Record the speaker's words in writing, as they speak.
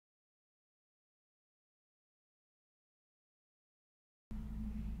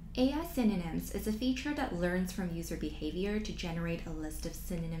AI Synonyms is a feature that learns from user behavior to generate a list of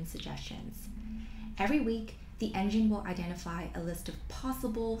synonym suggestions. Every week, the engine will identify a list of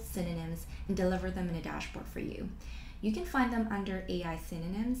possible synonyms and deliver them in a dashboard for you. You can find them under AI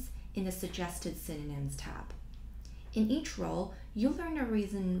Synonyms in the Suggested Synonyms tab. In each role, you'll learn the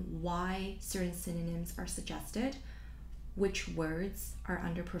reason why certain synonyms are suggested, which words are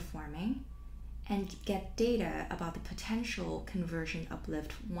underperforming, and get data about the potential conversion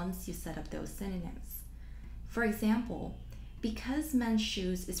uplift once you set up those synonyms. For example, because men's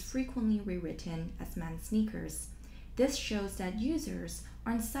shoes is frequently rewritten as men's sneakers, this shows that users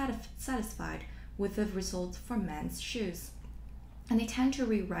aren't satisfied with the results for men's shoes, and they tend to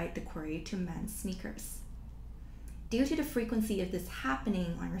rewrite the query to men's sneakers. Due to the frequency of this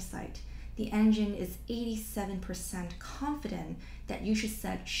happening on your site, the engine is 87% confident that you should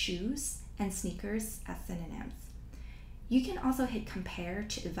set shoes and sneakers as synonyms. You can also hit compare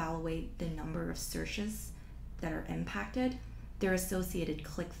to evaluate the number of searches that are impacted, their associated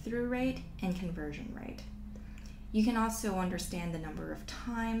click-through rate, and conversion rate. You can also understand the number of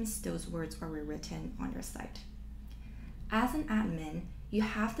times those words are rewritten on your site. As an admin, you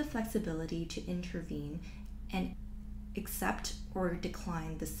have the flexibility to intervene and accept or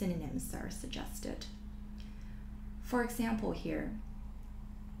decline the synonyms that are suggested. For example here,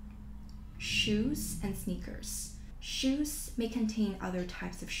 shoes and sneakers. Shoes may contain other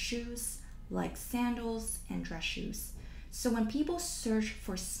types of shoes like sandals and dress shoes. So when people search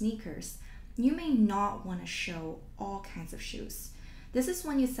for sneakers, you may not want to show all kinds of shoes. This is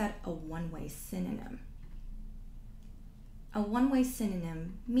when you set a one-way synonym. A one-way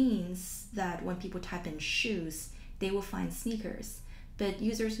synonym means that when people type in shoes, they will find sneakers, but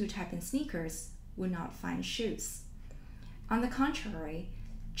users who type in sneakers will not find shoes. On the contrary,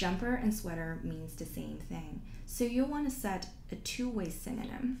 jumper and sweater means the same thing, so you'll want to set a two-way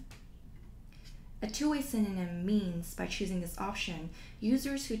synonym. A two-way synonym means by choosing this option,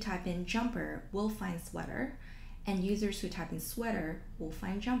 users who type in jumper will find sweater, and users who type in sweater will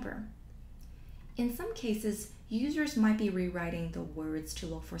find jumper. In some cases, users might be rewriting the words to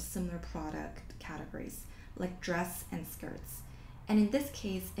look for similar product categories, like dress and skirts. And in this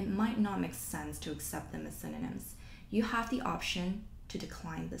case, it might not make sense to accept them as synonyms. You have the option to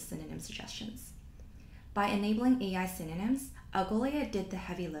decline the synonym suggestions. By enabling AI synonyms, Algolia did the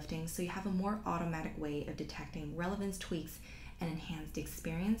heavy lifting, so you have a more automatic way of detecting relevance tweaks and enhance the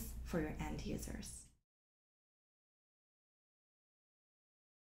experience for your end users.